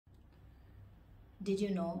Did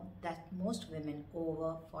you know that most women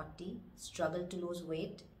over 40 struggle to lose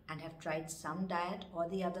weight and have tried some diet or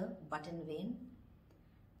the other but in vain?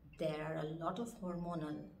 There are a lot of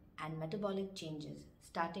hormonal and metabolic changes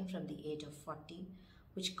starting from the age of 40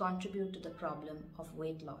 which contribute to the problem of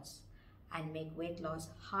weight loss and make weight loss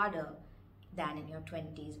harder than in your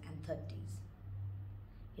 20s and 30s.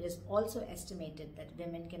 It is also estimated that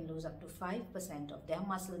women can lose up to 5% of their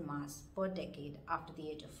muscle mass per decade after the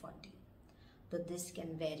age of 40, though this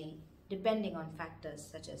can vary depending on factors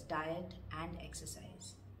such as diet and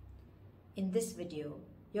exercise. In this video,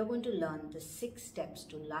 you're going to learn the 6 steps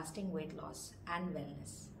to lasting weight loss and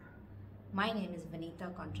wellness. My name is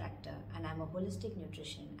Vinita Contractor and I'm a holistic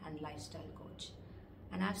nutrition and lifestyle coach.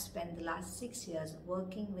 And I've spent the last 6 years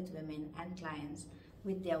working with women and clients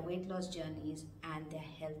with their weight loss journeys and their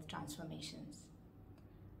health transformations.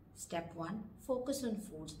 Step 1. Focus on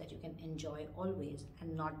foods that you can enjoy always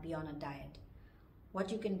and not be on a diet.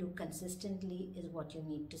 What you can do consistently is what you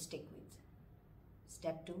need to stick with.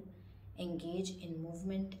 Step 2. Engage in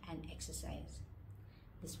movement and exercise.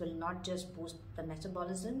 This will not just boost the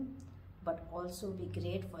metabolism but also be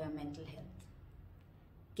great for your mental health.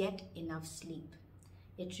 Get enough sleep.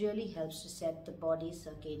 It really helps to set the body's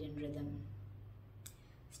circadian rhythm.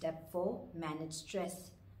 Step 4. Manage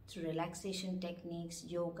stress through relaxation techniques,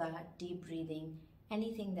 yoga, deep breathing,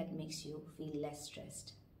 anything that makes you feel less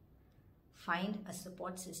stressed. Find a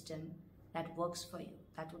support system that works for you.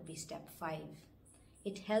 That would be step 5.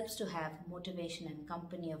 It helps to have motivation and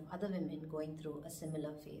company of other women going through a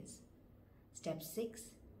similar phase. Step 6.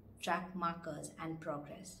 Track markers and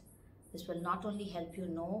progress. This will not only help you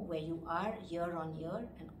know where you are year on year,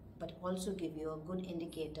 but also give you a good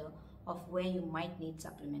indicator of where you might need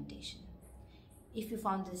supplementation. If you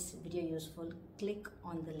found this video useful, click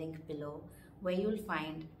on the link below where you'll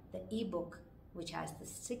find the ebook which has the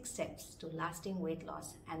 6 steps to lasting weight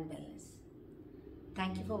loss and wellness.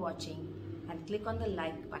 Thank you for watching and click on the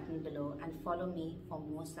like button below and follow me for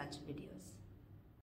more such videos.